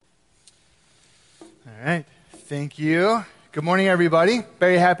All right. Thank you. Good morning, everybody.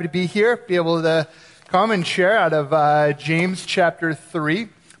 Very happy to be here, be able to come and share out of James chapter 3.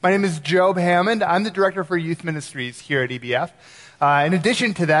 My name is Job Hammond. I'm the director for youth ministries here at EBF. In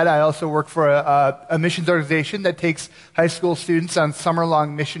addition to that, I also work for a missions organization that takes high school students on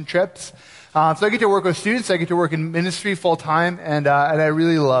summer-long mission trips. So I get to work with students. I get to work in ministry full-time, and I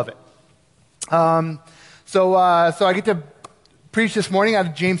really love it. So I get to preach this morning out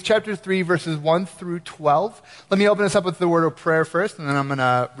of James chapter 3, verses 1 through 12. Let me open us up with the word of prayer first, and then I'm going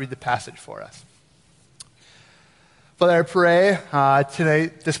to read the passage for us. Father, I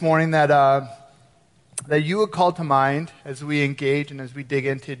pray this morning that you would call to mind as we engage and as we dig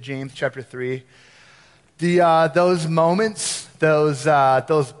into James chapter 3, those moments, those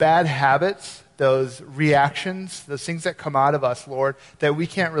bad habits, those reactions, those things that come out of us, Lord, that we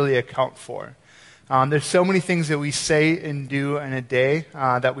can't really account for. There's so many things that we say and do in a day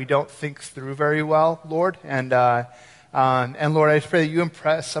that we don't think through very well, Lord. And Lord, I just pray that you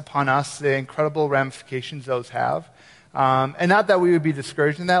impress upon us the incredible ramifications those have. And not that we would be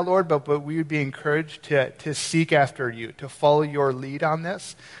discouraged in that, Lord, but we would be encouraged to seek after you, to follow your lead on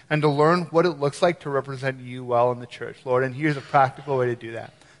this, and to learn what it looks like to represent you well in the church, Lord. And here's a practical way to do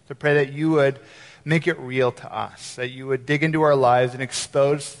that. To pray that you would make it real to us, that you would dig into our lives and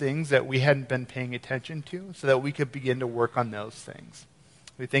expose things that we hadn't been paying attention to so that we could begin to work on those things.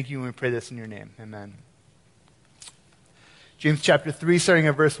 We thank you and we pray this in your name. Amen. James chapter 3, starting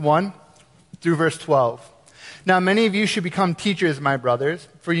at verse 1 through verse 12. Now many of you should become teachers, my brothers,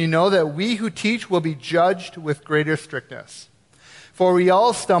 for you know that we who teach will be judged with greater strictness. For we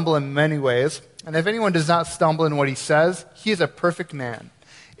all stumble in many ways, and if anyone does not stumble in what he says, he is a perfect man,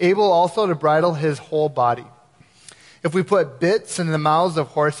 able also to bridle his whole body. If we put bits in the mouths of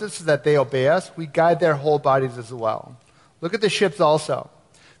horses so that they obey us, we guide their whole bodies as well. Look at the ships also.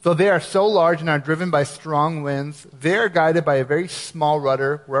 Though they are so large and are driven by strong winds, they are guided by a very small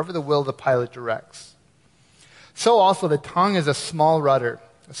rudder wherever the will of the pilot directs. So also the tongue is a small rudder,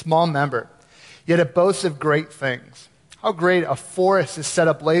 a small member, yet it boasts of great things. How great a forest is set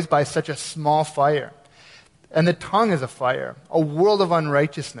ablaze by such a small fire. And the tongue is a fire, a world of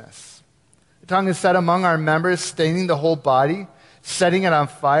unrighteousness. The tongue is set among our members, staining the whole body, setting it on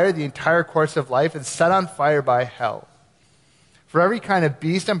fire, the entire course of life, and set on fire by hell. For every kind of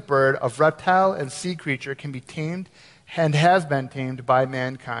beast and bird, of reptile and sea creature can be tamed and has been tamed by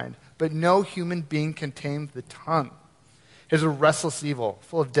mankind. But no human being can tame the tongue. It is a restless evil,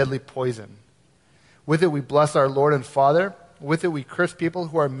 full of deadly poison. With it we bless our Lord and Father. With it we curse people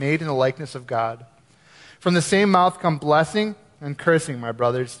who are made in the likeness of God. From the same mouth come blessing and cursing, my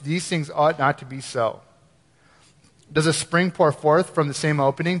brothers. These things ought not to be so. Does a spring pour forth from the same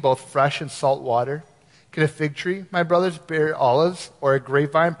opening both fresh and salt water? Can a fig tree, my brothers, bear olives, or a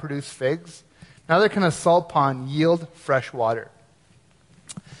grapevine produce figs? Neither can a salt pond yield fresh water.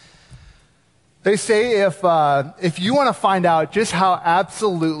 They say if you want to find out just how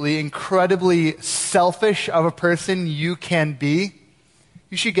absolutely, incredibly selfish of a person you can be,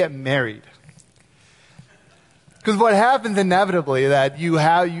 you should get married. Because what happens inevitably that you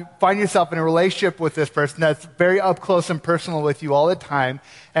find yourself in a relationship with this person that's very up close and personal with you all the time,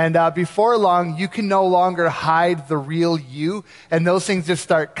 and before long you can no longer hide the real you, and those things just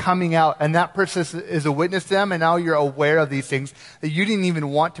start coming out, and that person is a witness to them, and now you're aware of these things that you didn't even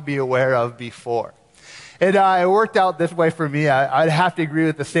want to be aware of before. It worked out this way for me. I'd have to agree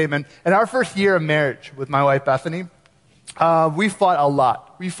with the statement. In our first year of marriage with my wife Bethany, we fought a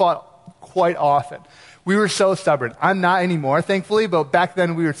lot. We fought quite often. We were so stubborn. I'm not anymore, thankfully, but back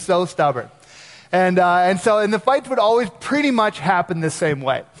then we were so stubborn. And the fights would always pretty much happen the same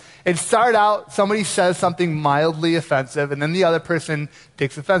way. It started out, somebody says something mildly offensive, and then the other person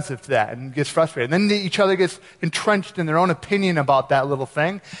takes offensive to that and gets frustrated. And then each other gets entrenched in their own opinion about that little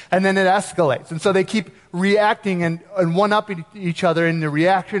thing, and then it escalates. And so they keep reacting and one-upping each other in the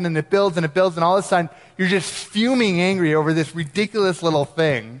reaction, and it builds, and all of a sudden you're just fuming angry over this ridiculous little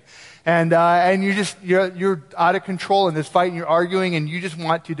thing. And you're out of control in this fight, and you're arguing, and you just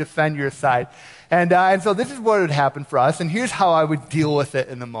want to defend your side. And so this is what would happen for us, and here's how I would deal with it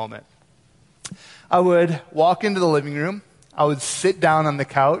in the moment. I would walk into the living room, I would sit down on the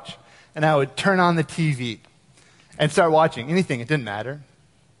couch, and I would turn on the TV and start watching anything. It didn't matter.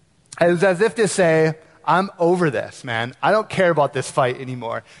 It was as if to say, I'm over this, man. I don't care about this fight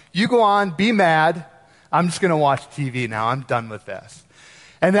anymore. You go on, be mad. I'm just going to watch TV now. I'm done with this.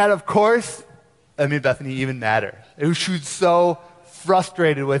 And that, of course, made Bethany even madder. She was so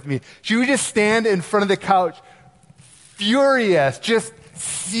frustrated with me. She would just stand in front of the couch, furious, just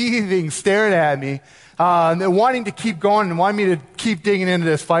seething, staring at me. and wanting to keep going and wanting me to keep digging into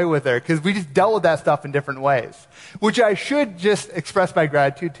this fight with her because we just dealt with that stuff in different ways. Which I should just express my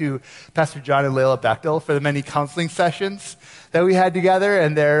gratitude to Pastor John and Layla Bechtel for the many counseling sessions that we had together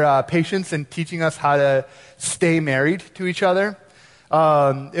and their patience in teaching us how to stay married to each other.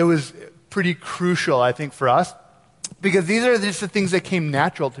 It was pretty crucial, I think, for us. Because these are just the things that came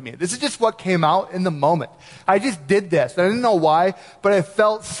natural to me. This is just what came out in the moment. I just did this. I didn't know why, but I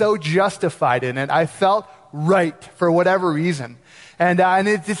felt so justified in it. I felt right for whatever reason. And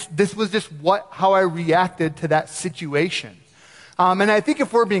this was just how I reacted to that situation. And I think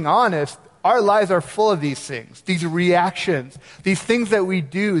if we're being honest, our lives are full of these things, these reactions, these things that we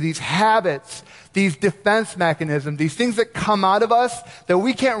do, these habits, these defense mechanisms, these things that come out of us that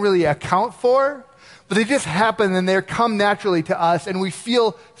we can't really account for. But they just happen and they come naturally to us and we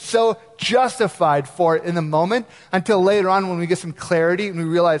feel so justified for it in the moment until later on when we get some clarity and we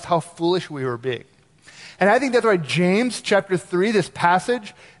realize how foolish we were being. And I think that's why James chapter 3, this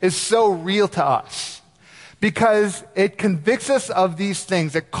passage, is so real to us. Because it convicts us of these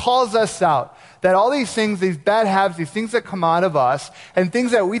things. It calls us out. That all these things, these bad habits, these things that come out of us, and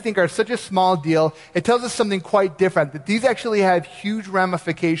things that we think are such a small deal, it tells us something quite different. That these actually have huge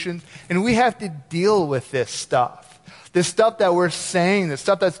ramifications, and we have to deal with this stuff. This stuff that we're saying, the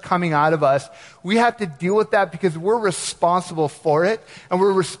stuff that's coming out of us, we have to deal with that because we're responsible for it, and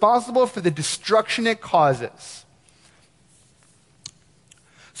we're responsible for the destruction it causes.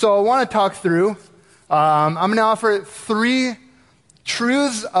 So I want to talk through, I'm going to offer 3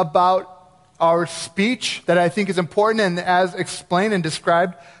 truths about our speech that I think is important and as explained and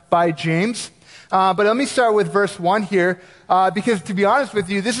described by James. But let me start with verse 1 here, because to be honest with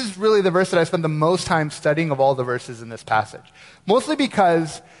you, this is really the verse that I spent the most time studying of all the verses in this passage. Mostly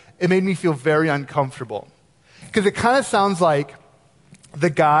because it made me feel very uncomfortable. Because it kind of sounds like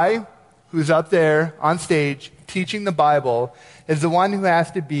the guy who's up there on stage teaching the Bible is the one who has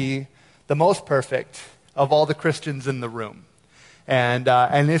to be the most perfect of all the Christians in the room.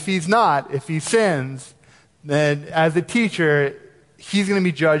 And if he's not, if he sins, then as a teacher, he's going to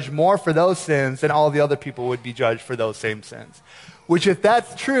be judged more for those sins than all the other people would be judged for those same sins. Which if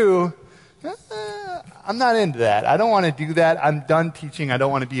that's true, I'm not into that. I don't want to do that. I'm done teaching. I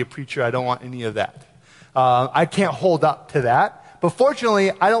don't want to be a preacher. I don't want any of that. I can't hold up to that. But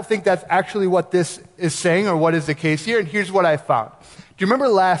fortunately, I don't think that's actually what this is saying or what is the case here. And here's what I found. Do you remember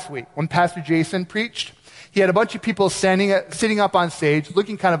last week when Pastor Jason preached? He had a bunch of people sitting up on stage,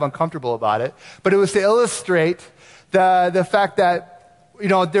 looking kind of uncomfortable about it. But it was to illustrate the fact that,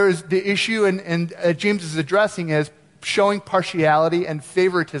 there's the issue and James is addressing is showing partiality and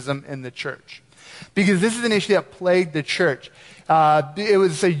favoritism in the church. Because this is an issue that plagued the church. It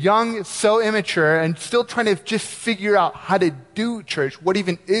was a young, so immature, and still trying to just figure out how to do church. What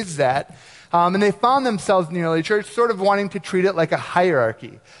even is that? And they found themselves in the early church sort of wanting to treat it like a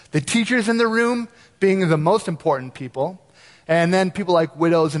hierarchy. The teachers in the room being the most important people, and then people like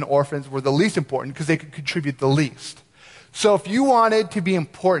widows and orphans were the least important because they could contribute the least. So if you wanted to be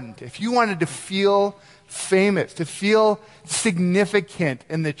important, if you wanted to feel famous, to feel significant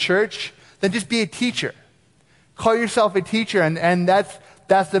in the church, then just be a teacher. Call yourself a teacher, and that's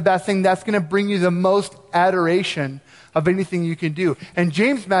the best thing. That's going to bring you the most adoration of anything you can do. And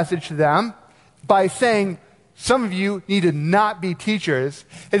James' message to them, by saying, some of you need to not be teachers,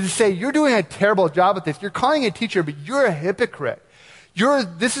 is to say, you're doing a terrible job at this. You're calling a teacher, but you're a hypocrite.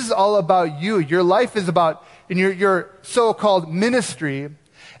 This is all about you. Your life is about, and your so-called ministry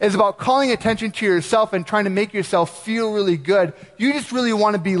is about calling attention to yourself and trying to make yourself feel really good. You just really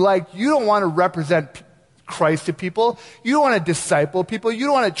want to be liked. You don't want to represent Christ to people. You don't want to disciple people. You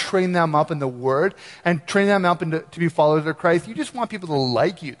don't want to train them up in the Word and train them up to be followers of Christ. You just want people to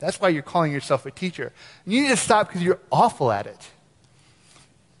like you. That's why you're calling yourself a teacher. And you need to stop because you're awful at it.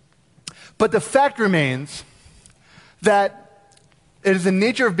 But the fact remains that it is the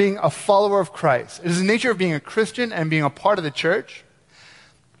nature of being a follower of Christ. It is the nature of being a Christian and being a part of the church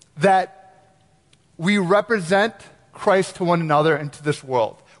that we represent Christ to one another and to this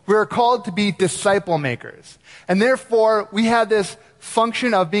world. We are called to be disciple makers. And therefore, we have this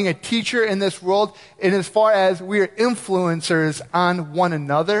function of being a teacher in this world in as far as we are influencers on one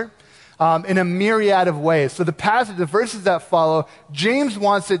another in a myriad of ways. So the verses that follow, James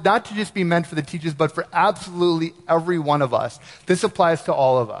wants it not to just be meant for the teachers, but for absolutely every one of us. This applies to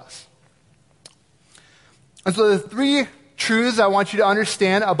all of us. And so the 3 truths I want you to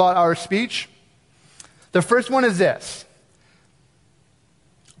understand about our speech. The first one is this.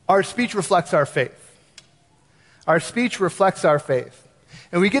 Our speech reflects our faith. Our speech reflects our faith.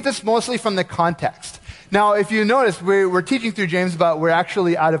 And we get this mostly from the context. Now, if you notice, we're teaching through James, but we're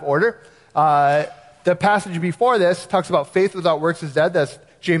actually out of order. the passage before this talks about faith without works is dead. That's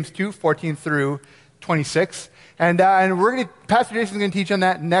James 2:14 through 26. And Pastor Jason's going to teach on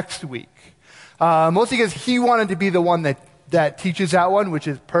that next week. Mostly because he wanted to be the one that teaches that one, which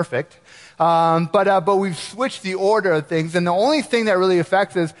is perfect. But we've switched the order of things, and the only thing that really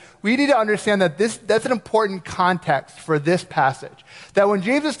affects is we need to understand that that's an important context for this passage. That when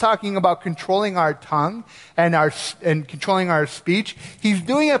James is talking about controlling our tongue and controlling our speech, he's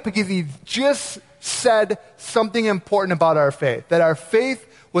doing it because he just said something important about our faith. That our faith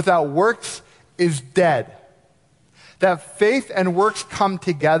without works is dead. That faith and works come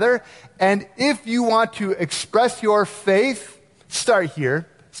together, and if you want to express your faith, start here.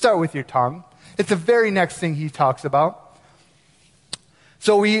 Start with your tongue. It's the very next thing he talks about.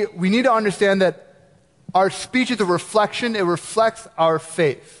 So we need to understand that our speech is a reflection. It reflects our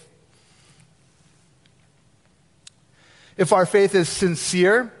faith. If our faith is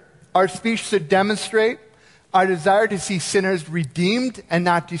sincere, our speech should demonstrate our desire to see sinners redeemed and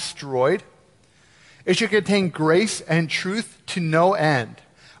not destroyed. It should contain grace and truth to no end.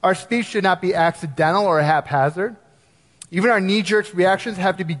 Our speech should not be accidental or haphazard. Even our knee-jerk reactions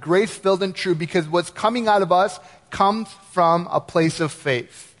have to be grace-filled and true because what's coming out of us comes from a place of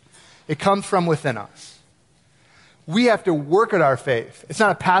faith. It comes from within us. We have to work at our faith. It's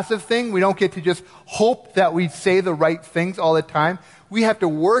not a passive thing. We don't get to just hope that we say the right things all the time. We have to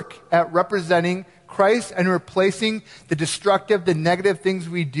work at representing Christ and replacing the destructive, the negative things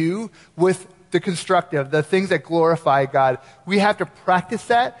we do with the constructive, the things that glorify God. We have to practice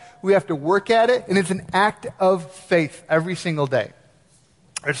that. We have to work at it. And it's an act of faith every single day.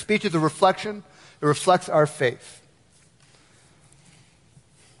 Our speech is a reflection. It reflects our faith.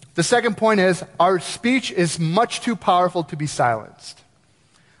 The second point is our speech is much too powerful to be silenced.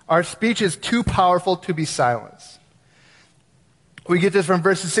 Our speech is too powerful to be silenced. We get this from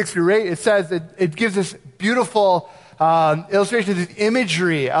verses 6 through 8. It says, it gives this beautiful illustration, this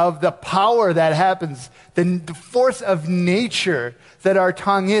imagery of the power that happens, the force of nature that our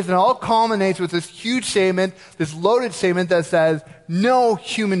tongue is. And it all culminates with this huge statement, this loaded statement that says, no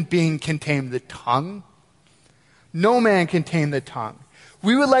human being can tame the tongue. No man can tame the tongue.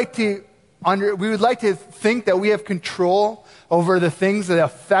 We would like to think that we have control over the things, the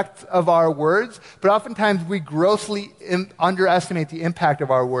effect of our words, but oftentimes we grossly underestimate the impact of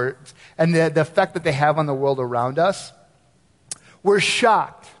our words and the effect that they have on the world around us. We're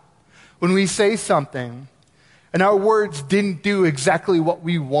shocked when we say something and our words didn't do exactly what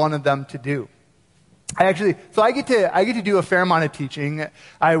we wanted them to do. I get to do a fair amount of teaching.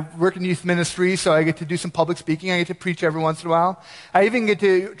 I work in youth ministry, so I get to do some public speaking. I get to preach every once in a while. I even get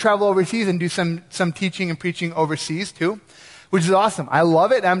to travel overseas and do some teaching and preaching overseas too, which is awesome. I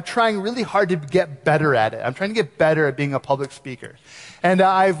love it. I'm trying really hard to get better at it. I'm trying to get better at being a public speaker. And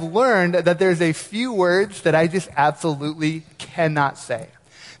I've learned that there's a few words that I just absolutely cannot say.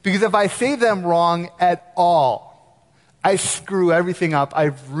 Because if I say them wrong at all, I screw everything up.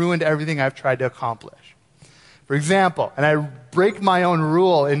 I've ruined everything I've tried to accomplish. For example, and I break my own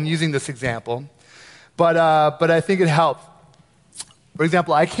rule in using this example, but I think it helps. For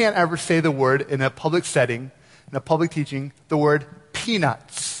example, I can't ever say the word in a public setting, in a public teaching, the word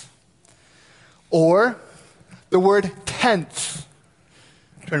peanuts. Or the word tense.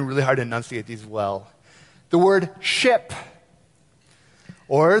 I'm trying really hard to enunciate these well. The word ship.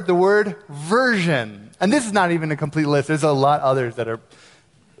 Or the word version. And this is not even a complete list. There's a lot others that are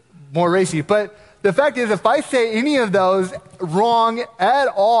more racy. But the fact is, if I say any of those wrong at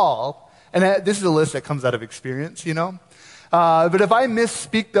all, and this is a list that comes out of experience, but if I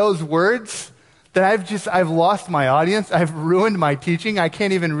misspeak those words, then I've lost my audience. I've ruined my teaching. I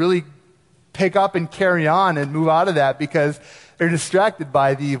can't even really pick up and carry on and move out of that because they're distracted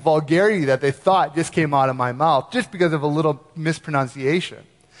by the vulgarity that they thought just came out of my mouth just because of a little mispronunciation.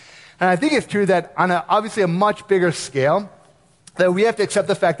 And I think it's true that on obviously a much bigger scale, that we have to accept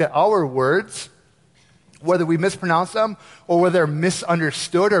the fact that our words, whether we mispronounce them or whether they're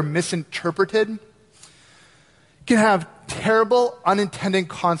misunderstood or misinterpreted, can have terrible unintended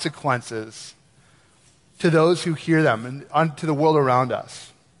consequences to those who hear them and to the world around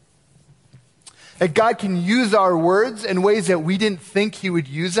us. That God can use our words in ways that we didn't think he would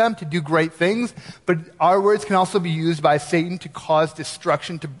use them to do great things, but our words can also be used by Satan to cause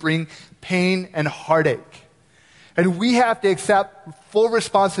destruction, to bring pain and heartache. And we have to accept full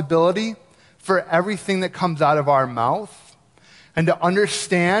responsibility for everything that comes out of our mouth and to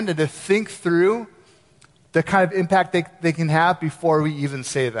understand and to think through the kind of impact they can have before we even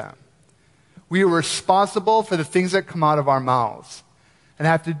say them. We are responsible for the things that come out of our mouths and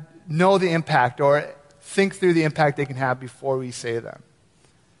have to know the impact or think through the impact they can have before we say them.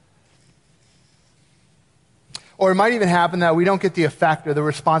 Or it might even happen that we don't get the effect or the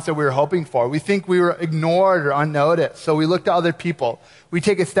response that we were hoping for. We think we were ignored or unnoticed. So we look to other people. We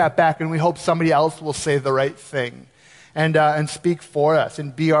take a step back and we hope somebody else will say the right thing and speak for us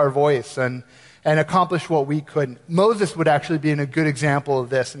and be our voice and accomplish what we couldn't. Moses would actually be a good example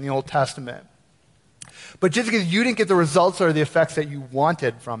of this in the Old Testament. But just because you didn't get the results or the effects that you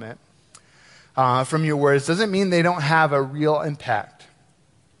wanted from it, from your words, doesn't mean they don't have a real impact.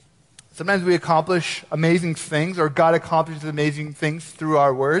 Sometimes we accomplish amazing things, or God accomplishes amazing things through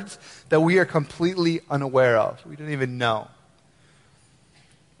our words that we are completely unaware of. We don't even know.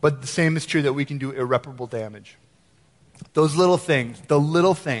 But the same is true that we can do irreparable damage. Those little things, the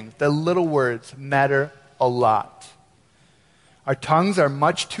little words matter a lot. Our tongues are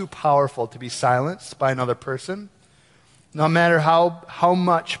much too powerful to be silenced by another person. No matter how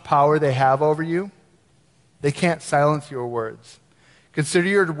much power they have over you, they can't silence your words. Consider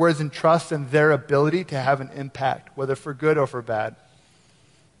your words and trust in their ability to have an impact, whether for good or for bad.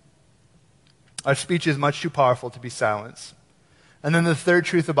 Our speech is much too powerful to be silenced. And then the third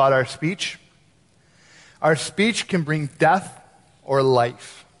truth about our speech can bring death or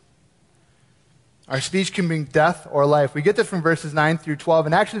life. Our speech can bring death or life. We get this from verses 9 through 12.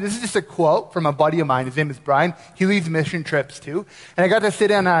 And actually, this is just a quote from a buddy of mine. His name is Brian. He leads mission trips too. And I got to sit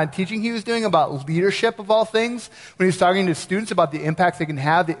in on a teaching he was doing about leadership of all things, when he was talking to students about the impacts they can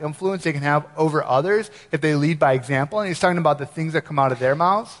have, the influence they can have over others if they lead by example. And he's talking about the things that come out of their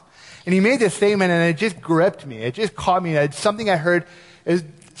mouths. And he made this statement, and it just gripped me. It just caught me. It's something I heard, is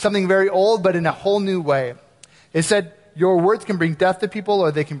something very old, but in a whole new way. It said, your words can bring death to people,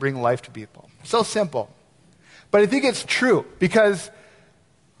 or they can bring life to people. So simple. But I think it's true, because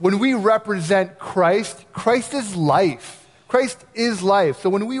when we represent Christ, Christ is life. Christ is life. So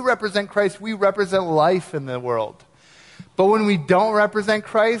when we represent Christ, we represent life in the world. But when we don't represent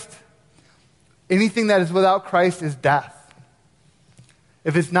Christ, anything that is without Christ is death.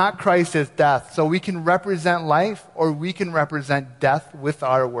 If it's not Christ, it's death. So we can represent life, or we can represent death with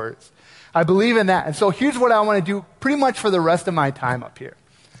our words. I believe in that. And so here's what I want to do pretty much for the rest of my time up here.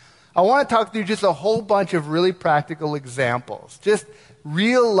 I want to talk through just a whole bunch of really practical examples, just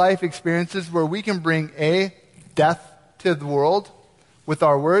real life experiences where we can bring death to the world with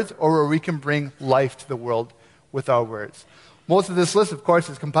our words, or where we can bring life to the world with our words. Most of this list, of course,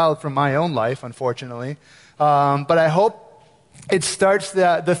 is compiled from my own life, unfortunately. But I hope it starts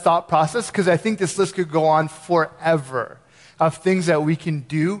the thought process, because I think this list could go on forever of things that we can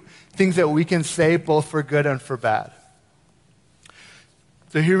do, things that we can say both for good and for bad.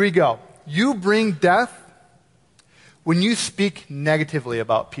 So here we go. You bring death when you speak negatively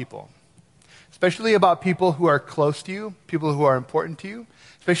about people, especially about people who are close to you, people who are important to you,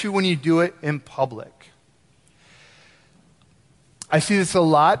 especially when you do it in public. I see this a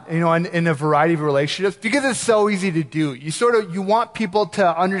lot, in a variety of relationships, because it's so easy to do. You want people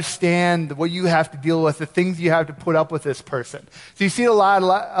to understand what you have to deal with, the things you have to put up with this person. So you see a lot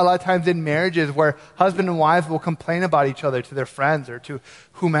of times in marriages where husband and wife will complain about each other to their friends or to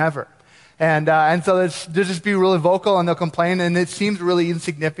whomever. And so they'll just be really vocal, and they'll complain, and it seems really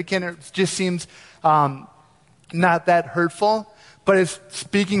insignificant. It just seems not that hurtful. But it's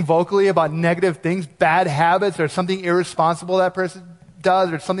speaking vocally about negative things, bad habits, or something irresponsible that person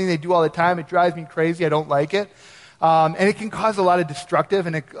does, or something they do all the time. It drives me crazy. I don't like it. And it can cause a lot of destructive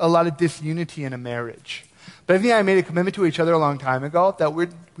and a lot of disunity in a marriage. But I think I made a commitment to each other a long time ago that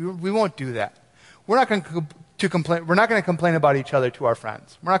we won't do that. We're not going to complain. We're not going to complain about each other to our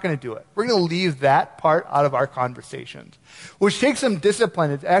friends. We're not going to do it. We're going to leave that part out of our conversations, which takes some discipline.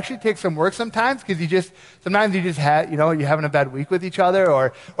 It actually takes some work sometimes, because sometimes you just you're having a bad week with each other,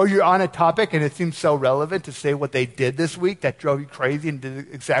 or you're on a topic and it seems so relevant to say what they did this week that drove you crazy and did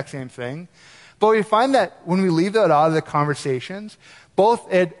the exact same thing. But we find that when we leave that out of the conversations,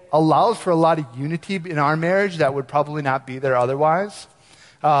 both it allows for a lot of unity in our marriage that would probably not be there otherwise.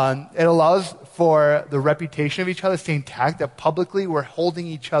 It allows for the reputation of each other staying intact, that publicly we're holding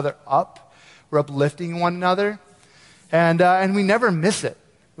each other up, we're uplifting one another, and we never miss it.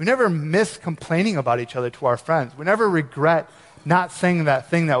 We never miss complaining about each other to our friends. We never regret not saying that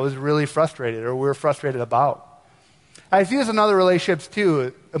thing that was really frustrated or we were frustrated about. I see this in other relationships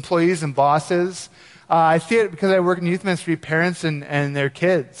too, employees and bosses. I see it because I work in youth ministry, parents and their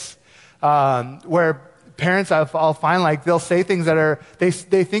kids, where parents, I'll find they'll say things that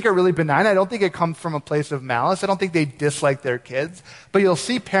they think are really benign. I don't think it comes from a place of malice. I don't think they dislike their kids. But you'll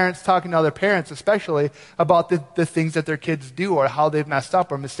see parents talking to other parents, especially about the things that their kids do, or how they've messed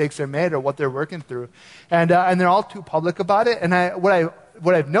up, or mistakes they're made, or what they're working through. And they're all too public about it. And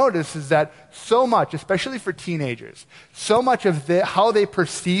what I've noticed is that so much, especially for teenagers, so much of how they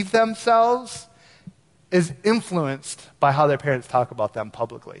perceive themselves is influenced by how their parents talk about them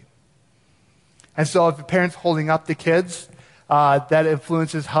publicly. And so if the parent's holding up the kids, that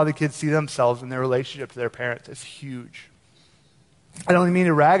influences how the kids see themselves and their relationship to their parents. It's huge. I don't mean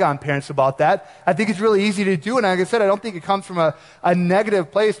to rag on parents about that. I think it's really easy to do. And like I said, I don't think it comes from a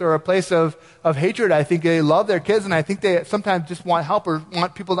negative place or a place of hatred. I think they love their kids, and I think they sometimes just want help or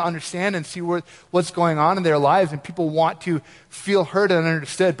want people to understand and see what's going on in their lives, and people want to feel heard and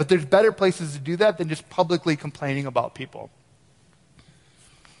understood. But there's better places to do that than just publicly complaining about people.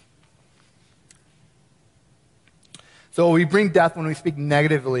 So we bring death when we speak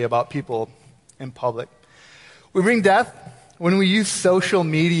negatively about people in public. We bring death when we use social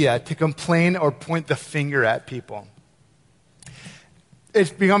media to complain or point the finger at people. It's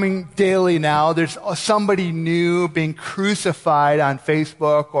becoming daily now. There's somebody new being crucified on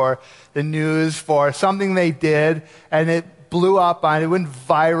Facebook or the news for something they did, and it blew up it went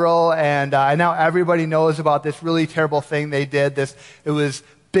viral, and now everybody knows about this really terrible thing they did. It was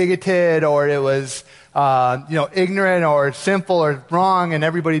bigoted, or it was ignorant or sinful or wrong, and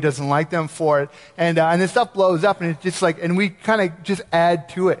everybody doesn't like them for it. And this stuff blows up, and it's just and we kind of just add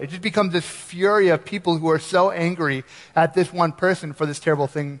to it. It just becomes this fury of people who are so angry at this one person for this terrible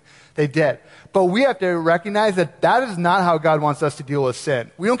thing they did. But we have to recognize that that is not how God wants us to deal with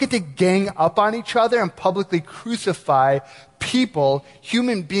sin. We don't get to gang up on each other and publicly crucify people,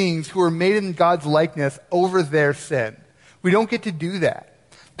 human beings who are made in God's likeness, over their sin. We don't get to do that.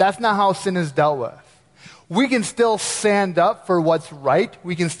 That's not how sin is dealt with. We can still stand up for what's right.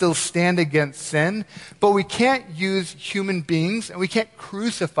 We can still stand against sin, but we can't use human beings, and we can't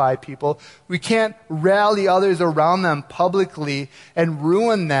crucify people. We can't rally others around them publicly and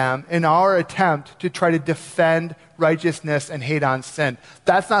ruin them in our attempt to try to defend righteousness and hate on sin.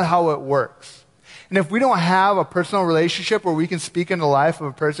 That's not how it works. And if we don't have a personal relationship where we can speak into the life of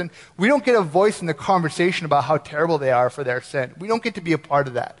a person, we don't get a voice in the conversation about how terrible they are for their sin. We don't get to be a part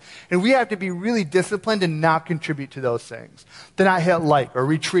of that. And we have to be really disciplined and not contribute to those things. To not hit like or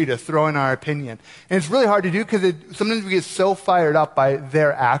retreat or throw in our opinion. And it's really hard to do because sometimes we get so fired up by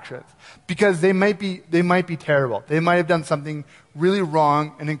their actions. Because they might be terrible. They might have done something really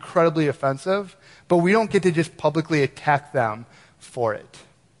wrong and incredibly offensive, but we don't get to just publicly attack them for it.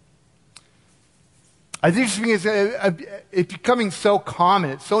 I think it's becoming so common,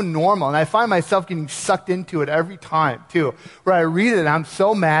 it's so normal, and I find myself getting sucked into it every time, too, where I read it and I'm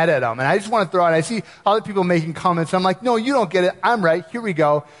so mad at them, and I just want to throw it. I see other people making comments, and I'm like, no, you don't get it, I'm right, here we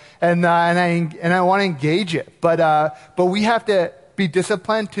go, and I want to engage it. But we have to be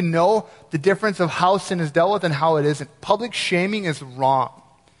disciplined to know the difference of how sin is dealt with and how it isn't. Public shaming is wrong,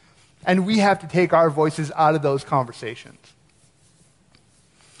 and we have to take our voices out of those conversations.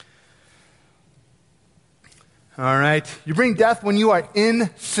 All right. You bring death when you are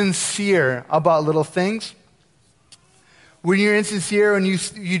insincere about little things. When you're insincere and you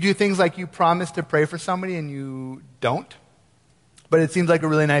do things like you promise to pray for somebody and you don't, but it seems like a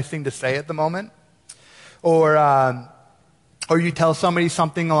really nice thing to say at the moment. Or you tell somebody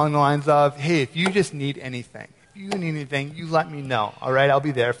something along the lines of, hey, if you just need anything, you need anything, you let me know, all right? I'll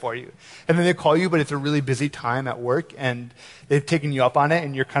be there for you. And then they call you, but it's a really busy time at work, and they've taken you up on it,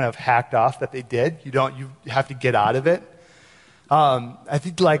 and you're kind of hacked off that they did. You have to get out of it. I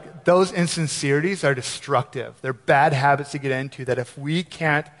think those insincerities are destructive. They're bad habits to get into that if we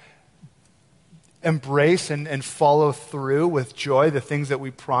can't embrace and follow through with joy the things that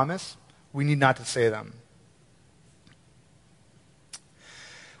we promise, we need not to say them.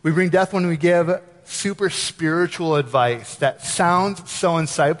 We bring death when we give super spiritual advice that sounds so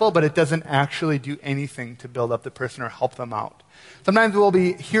insightful, but it doesn't actually do anything to build up the person or help them out. Sometimes we'll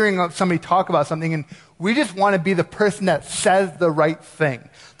be hearing somebody talk about something, and we just want to be the person that says the right thing,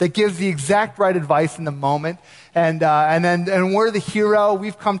 that gives the exact right advice in the moment, and we're the hero.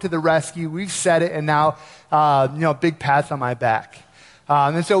 We've come to the rescue. We've said it, and now, big pats on my back.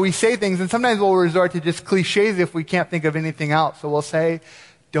 And so we say things, and sometimes we'll resort to just cliches if we can't think of anything else. So we'll say,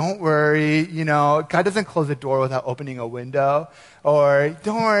 don't worry, God doesn't close a door without opening a window. Or,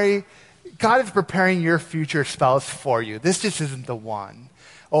 don't worry, God is preparing your future spouse for you. This just isn't the one.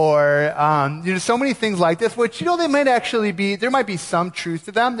 Or, so many things like this, which, they might actually be, there might be some truth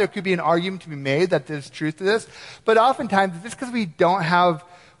to them. There could be an argument to be made that there's truth to this. But oftentimes, it's just because we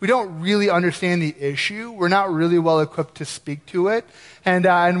don't really understand the issue. We're not really well equipped to speak to it.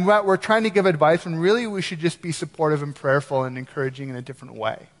 And we're trying to give advice when really we should just be supportive and prayerful and encouraging in a different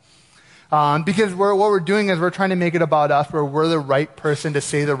way. Because what we're doing is we're trying to make it about us, where we're the right person to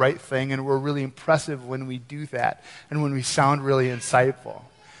say the right thing, and we're really impressive when we do that and when we sound really insightful.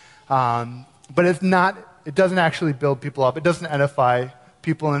 But it doesn't actually build people up. It doesn't edify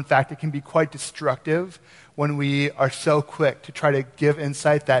people. In fact, it can be quite destructive when we are so quick to try to give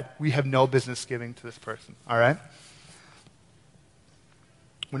insight that we have no business giving to this person, all right?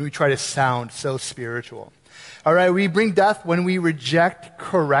 When we try to sound so spiritual. All right, we bring death when we reject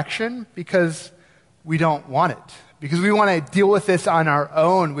correction because we don't want it. Because we want to deal with this on our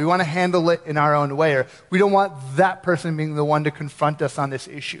own. We want to handle it in our own way. Or we don't want that person being the one to confront us on this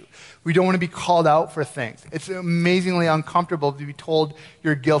issue. We don't want to be called out for things. It's amazingly uncomfortable to be told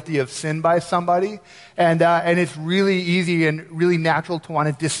you're guilty of sin by somebody. And it's really easy and really natural to want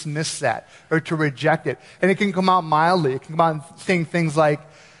to dismiss that or to reject it. And it can come out mildly. It can come out saying things like,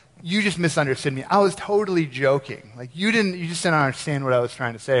 you just misunderstood me. I was totally joking. Like, you just didn't understand what I was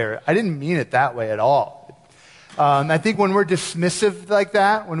trying to say. Or I didn't mean it that way at all. I think when we're dismissive like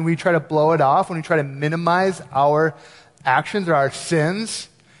that, when we try to blow it off, when we try to minimize our actions or our sins,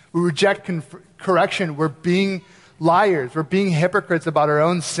 we reject correction. We're being liars. We're being hypocrites about our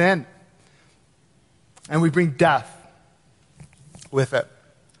own sin. And we bring death with it.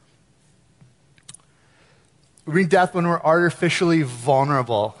 We bring death when we're artificially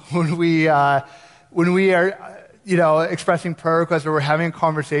vulnerable, when we are expressing prayer requests, or we're having a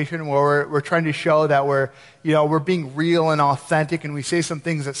conversation where we're trying to show that we're being real and authentic, and we say some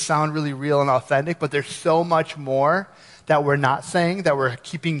things that sound really real and authentic, but there's so much more that we're not saying, that we're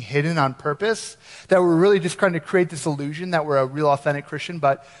keeping hidden on purpose, that we're really just trying to create this illusion that we're a real authentic Christian,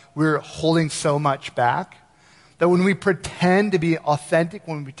 but we're holding so much back. That when we pretend to be authentic,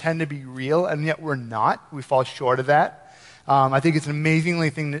 when we pretend to be real, and yet we're not, we fall short of that. I think it's an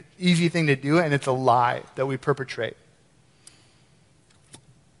amazingly easy thing to do, and it's a lie that we perpetrate.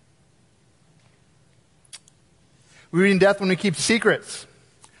 We read in death when we keep secrets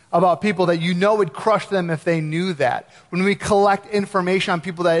about people that you know would crush them if they knew that. When we collect information on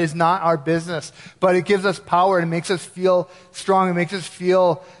people that is not our business, but it gives us power and makes us feel strong, it makes us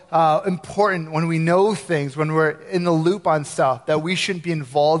feel important when we know things, when we're in the loop on stuff that we shouldn't be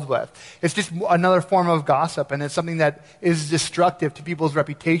involved with. It's just another form of gossip, and it's something that is destructive to people's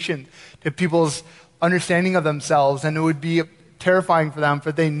reputation, to people's understanding of themselves, and it would be terrifying for them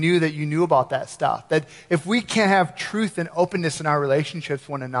if they knew that you knew about that stuff. That if we can't have truth and openness in our relationships with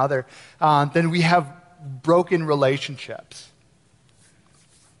one another, then we have broken relationships.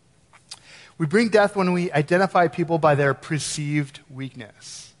 We bring death when we identify people by their perceived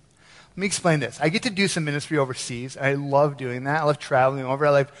weakness. Let me explain this. I get to do some ministry overseas, and I love doing that. I love traveling over. I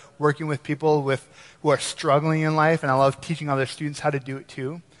love working with people who are struggling in life, and I love teaching other students how to do it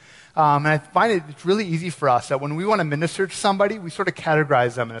too. And I find it's really easy for us that when we want to minister to somebody, we sort of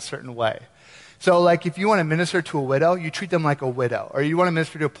categorize them in a certain way. So like if you want to minister to a widow, you treat them like a widow. Or you want to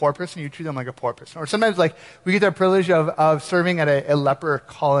minister to a poor person, you treat them like a poor person. Or sometimes like we get the privilege of serving at a leper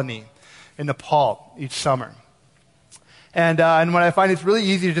colony in Nepal each summer. And what I find it's really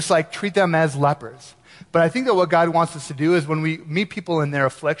easy to just like treat them as lepers. But I think that what God wants us to do is when we meet people in their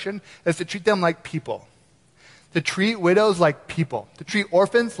affliction is to treat them like people. To treat widows like people. To treat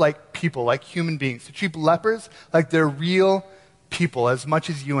orphans like people, like human beings. To treat lepers like they're real people as much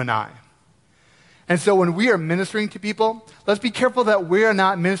as you and I. And so when we are ministering to people, let's be careful that we are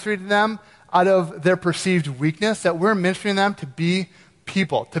not ministering to them out of their perceived weakness, that we're ministering to them to be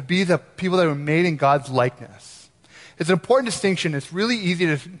people, to be the people that were made in God's likeness. It's an important distinction. It's really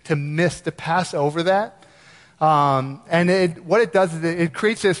easy to miss, to pass over that. What it does is it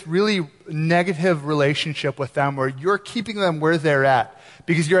creates this really negative relationship with them where you're keeping them where they're at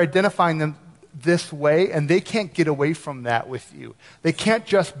because you're identifying them this way, and they can't get away from that with you. They can't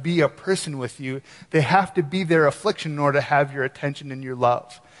just be a person with you. They have to be their affliction in order to have your attention and your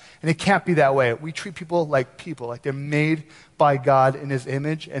love. And it can't be that way. We treat people, like they're made by God in His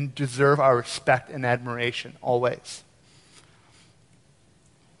image and deserve our respect and admiration always.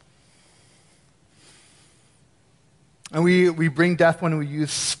 And we bring death when we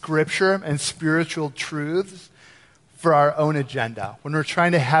use scripture and spiritual truths for our own agenda. When we're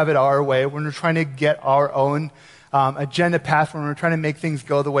trying to have it our way, when we're trying to get our own agenda passed, when we're trying to make things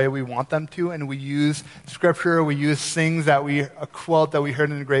go the way we want them to, and we use scripture, we use things a quote that we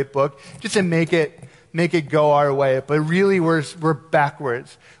heard in a great book, just to make it go our way. But really we're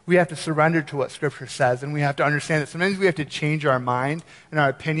backwards. We have to surrender to what scripture says, and we have to understand that sometimes we have to change our mind and our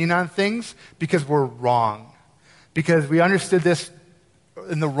opinion on things because we're wrong. Because we understood this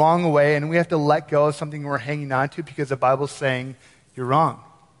in the wrong way, and we have to let go of something we're hanging on to because the Bible's saying, you're wrong.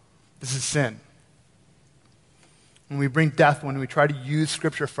 This is sin. And we bring death when we try to use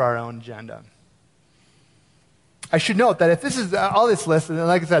Scripture for our own agenda. I should note that if this is all this list, and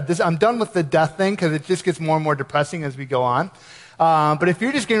like I said, I'm done with the death thing because it just gets more and more depressing as we go on. But if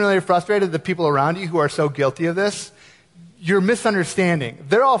you're just getting really frustrated at the people around you who are so guilty of this, you're misunderstanding.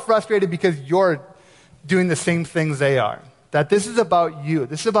 They're all frustrated because you're doing the same things they are. That this is about you.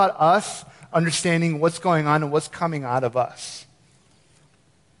 This is about us understanding what's going on and what's coming out of us.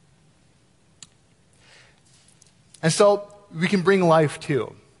 And so we can bring life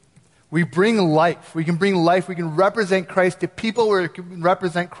too. We bring life. We can bring life. We can represent Christ to people where we can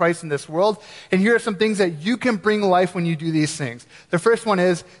represent Christ in this world. And here are some things that you can bring life when you do these things. The first one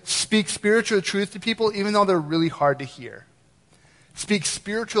is speak spiritual truth to people even though they're really hard to hear. Speak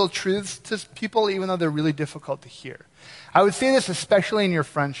spiritual truths to people even though they're really difficult to hear. I would say this especially in your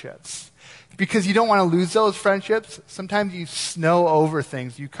friendships. Because you don't want to lose those friendships, sometimes you snow over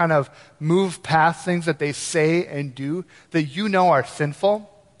things. You kind of move past things that they say and do that you know are sinful.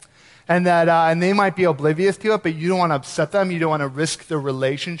 And that and they might be oblivious to it, but you don't want to upset them. You don't want to risk the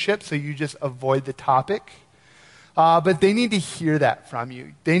relationship, so you just avoid the topic. But they need to hear that from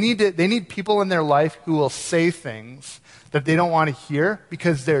you. They need people in their life who will say things that they don't want to hear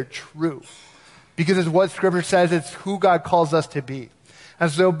because they're true. Because it's what Scripture says, it's who God calls us to be. And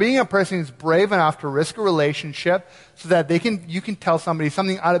so being a person who's brave enough to risk a relationship so that you can tell somebody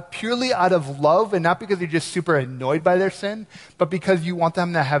something purely out of love and not because you're just super annoyed by their sin, but because you want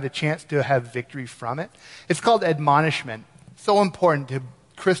them to have a chance to have victory from it. It's called admonishment. So important to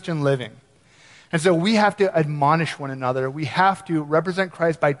Christian living. And so we have to admonish one another. We have to represent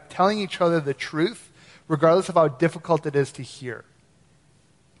Christ by telling each other the truth, regardless of how difficult it is to hear.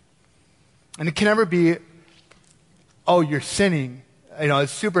 And it can never be, oh, you're sinning.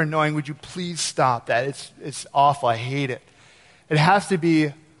 It's super annoying. Would you please stop that? It's awful. I hate it. It has to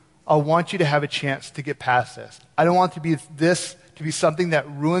be, I want you to have a chance to get past this. I don't want to be something that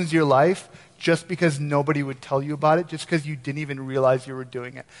ruins your life just because nobody would tell you about it, just because you didn't even realize you were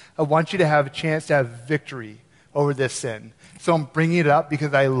doing it. I want you to have a chance to have victory over this sin. So I'm bringing it up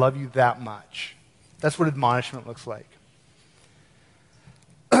because I love you that much. That's what admonishment looks like.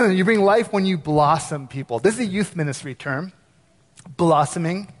 You bring life when you blossom people. This is a youth ministry term.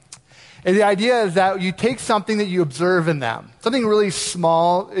 Blossoming. And the idea is that you take something that you observe in them, something really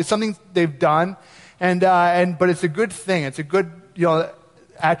small, it's something they've done, but it's a good thing, it's a good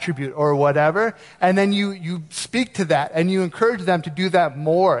attribute or whatever, and then you speak to that and you encourage them to do that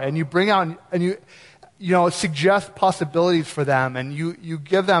more, and you bring out and you suggest possibilities for them, and you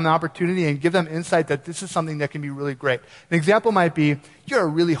give them an opportunity and give them insight that this is something that can be really great. An example might be, you're a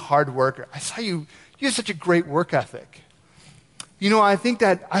really hard worker. I saw you have such a great work ethic. I think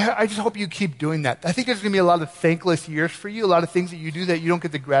that, I just hope you keep doing that. I think there's going to be a lot of thankless years for you, a lot of things that you do that you don't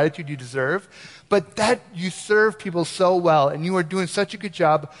get the gratitude you deserve, but that you serve people so well, and you are doing such a good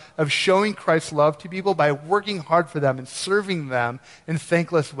job of showing Christ's love to people by working hard for them and serving them in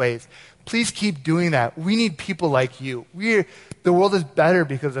thankless ways. Please keep doing that. We need people like you. The world is better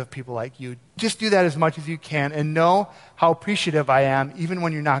because of people like you. Just do that as much as you can and know how appreciative I am even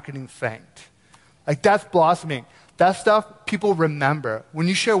when you're not getting thanked. That's blossoming. That stuff people remember. When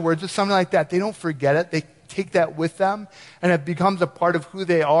you share words with someone like that, they don't forget it. They take that with them, and it becomes a part of who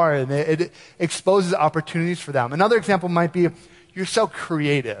they are, and it exposes opportunities for them. Another example might be, you're so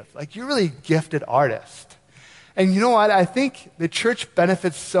creative. You're really a gifted artist. And you know what? I think the church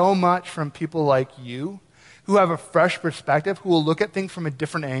benefits so much from people like you who have a fresh perspective, who will look at things from a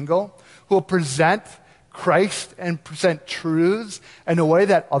different angle, who will present Christ and present truths in a way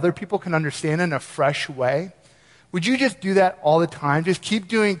that other people can understand in a fresh way. Would you just do that all the time? Just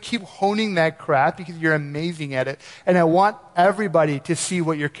keep honing that craft because you're amazing at it. And I want everybody to see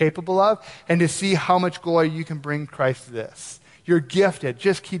what you're capable of and to see how much glory you can bring Christ to this. You're gifted.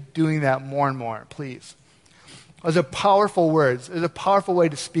 Just keep doing that more and more, please. Those are powerful words. It's a powerful way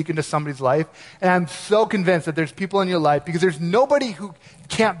to speak into somebody's life. And I'm so convinced that there's people in your life, because there's nobody who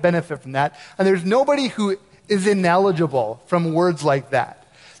can't benefit from that. And there's nobody who is ineligible from words like that.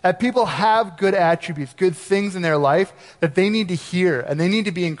 That people have good attributes, good things in their life that they need to hear and they need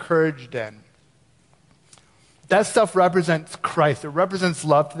to be encouraged in. That stuff represents Christ. It represents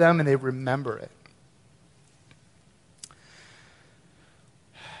love to them, and they remember it.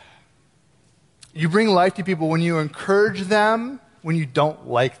 You bring life to people when you encourage them, when you don't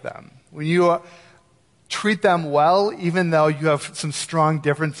like them. When you treat them well, even though you have some strong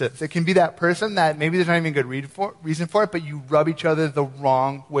differences. It can be that person that maybe there's not even a good reason for it, but you rub each other the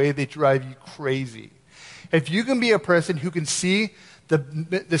wrong way. They drive you crazy. If you can be a person who can see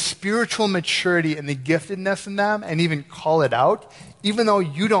the spiritual maturity and the giftedness in them and even call it out, even though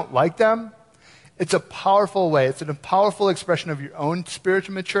you don't like them, it's a powerful way. It's a powerful expression of your own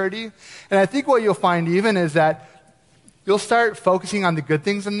spiritual maturity. And I think what you'll find even is that you'll start focusing on the good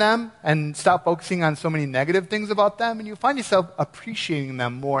things in them and stop focusing on so many negative things about them, and you'll find yourself appreciating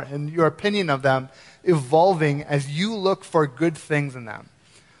them more and your opinion of them evolving as you look for good things in them.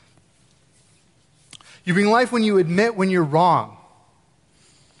 You bring life when you admit when you're wrong,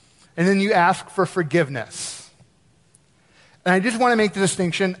 and then you ask for forgiveness. And I just want to make the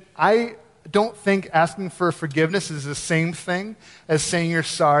distinction. I don't think asking for forgiveness is the same thing as saying you're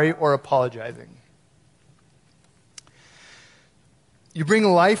sorry or apologizing. You bring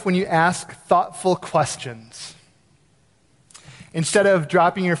life when you ask thoughtful questions. Instead of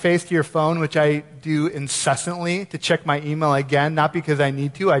dropping your face to your phone, which I do incessantly to check my email again, not because I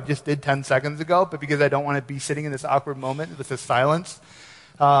need to, I just did 10 seconds ago, but because I don't want to be sitting in this awkward moment with this silence.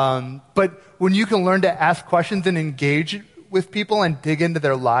 But when you can learn to ask questions and engage with people and dig into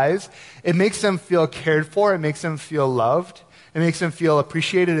their lives, it makes them feel cared for, it makes them feel loved, it makes them feel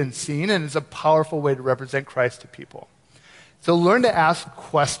appreciated and seen, and it's a powerful way to represent Christ to people. So learn to ask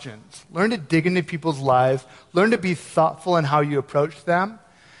questions. Learn to dig into people's lives. Learn to be thoughtful in how you approach them.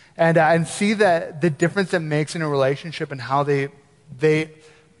 And see the difference it makes in a relationship and how they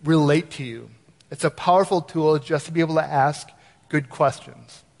relate to you. It's a powerful tool just to be able to ask good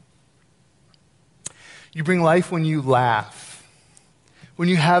questions. You bring life when you laugh. When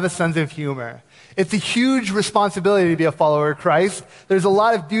you have a sense of humor. It's a huge responsibility to be a follower of Christ. There's a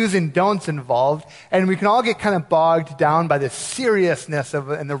lot of do's and don'ts involved, and we can all get kind of bogged down by the seriousness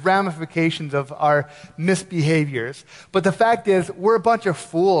and the ramifications of our misbehaviors. But the fact is, we're a bunch of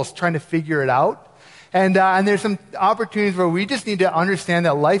fools trying to figure it out. And there's some opportunities where we just need to understand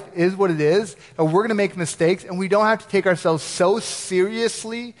that life is what it is, and we're going to make mistakes, and we don't have to take ourselves so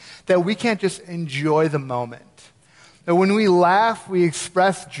seriously that we can't just enjoy the moment. That when we laugh, we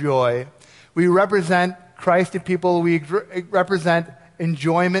express joy. We represent Christ to people. We represent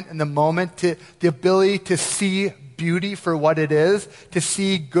enjoyment in the moment, the ability to see beauty for what it is, to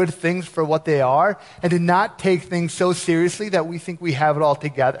see good things for what they are, and to not take things so seriously that we think we have it all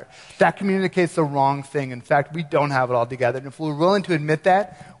together. That communicates the wrong thing. In fact, we don't have it all together. And if we're willing to admit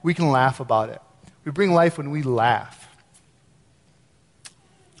that, we can laugh about it. We bring life when we laugh.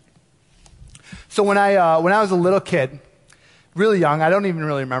 So when I was a little kid, really young, I don't even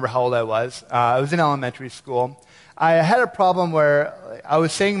really remember how old I was. I was in elementary school. I had a problem where I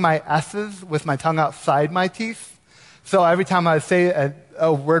was saying my S's with my tongue outside my teeth. So every time I would say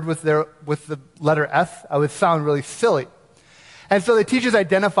a word with the letter S, I would sound really silly. And so the teachers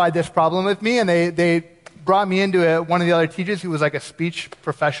identified this problem with me, and they brought me into one of the other teachers who was like a speech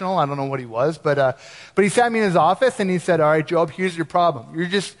professional. I don't know what he was, but he sat me in his office, and he said, "All right, Job, here's your problem. You're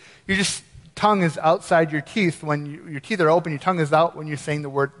just tongue is outside your teeth. When your teeth are open, your tongue is out when you're saying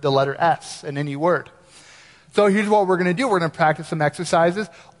the letter S in any word. So here's what we're going to do. We're going to practice some exercises.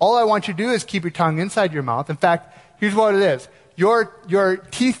 All I want you to do is keep your tongue inside your mouth. In fact, here's what it is. Your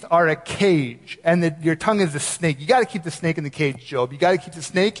teeth are a cage, and your tongue is a snake. You got to keep the snake in the cage, Job. You got to keep the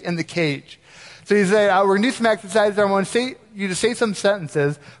snake in the cage." So he said, "We're going to do some exercises. I want you to say some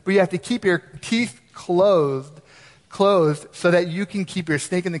sentences, but you have to keep your teeth closed so that you can keep your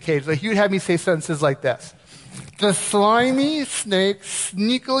snake in the cage." So he would have me say sentences like this. "The slimy snake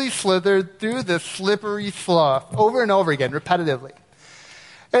sneakily slithered through the slippery slough," over and over again, repetitively.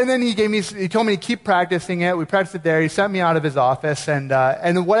 And then he told me to keep practicing it. We practiced it there. He sent me out of his office, and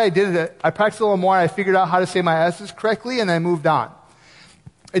what I did is I practiced a little more. I figured out how to say my S's correctly, and I moved on.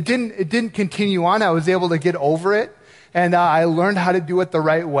 It didn't continue on. I was able to get over it, and I learned how to do it the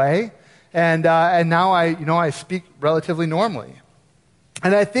right way. And now I speak relatively normally.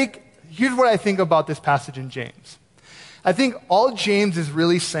 And here's what I think about this passage in James. I think all James is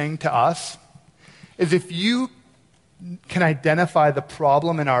really saying to us is if you can identify the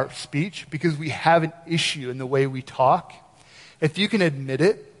problem in our speech because we have an issue in the way we talk, if you can admit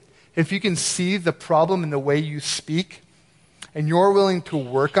it, if you can see the problem in the way you speak, and you're willing to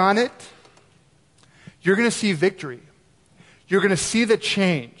work on it, you're going to see victory. You're going to see the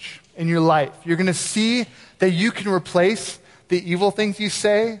change in your life. You're going to see that you can replace the evil things you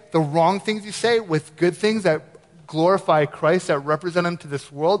say, the wrong things you say, with good things that glorify Christ, that represent him to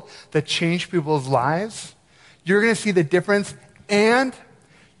this world, that change people's lives. You're going to see the difference, and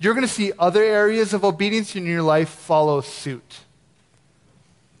you're going to see other areas of obedience in your life follow suit.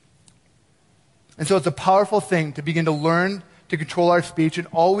 And so it's a powerful thing to begin to learn to control our speech, and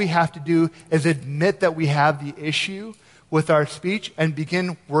all we have to do is admit that we have the issue with our speech and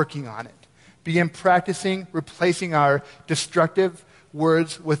begin working on it. Begin practicing, replacing our destructive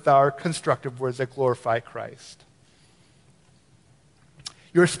words with our constructive words that glorify Christ.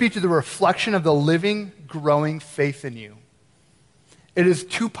 Your speech is a reflection of the living, growing faith in you. It is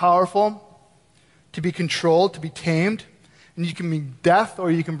too powerful to be controlled, to be tamed, And you can bring death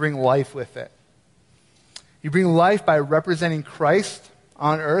or you can bring life with it. You bring life by representing Christ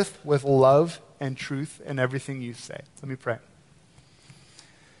on earth with love and truth in everything you say. Let me pray.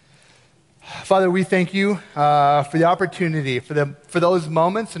 Father, we thank you for the opportunity, for those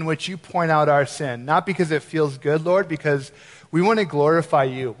moments in which you point out our sin. Not because it feels good, Lord, because we want to glorify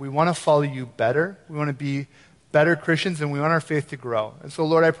you. We want to follow you better. We want to be better Christians, and we want our faith to grow. And so,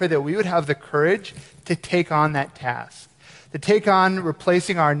 Lord, I pray that we would have the courage to take on that task, to take on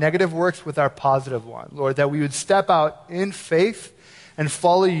replacing our negative works with our positive one. Lord, that we would step out in faith and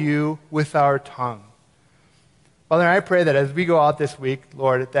follow you with our tongue. Father, I pray that as we go out this week,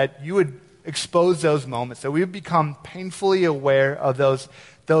 Lord, that you would expose those moments, that we would become painfully aware of those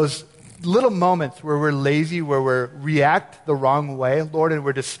little moments where we're lazy, where we react the wrong way, Lord, and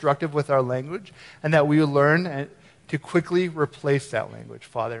we're destructive with our language, and that we would learn to quickly replace that language,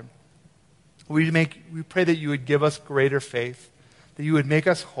 Father. We pray that you would give us greater faith, that you would make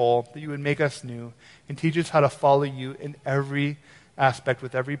us whole, that you would make us new, and teach us how to follow you in every aspect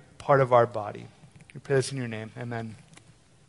with every part of our body. We pray this in your name. Amen.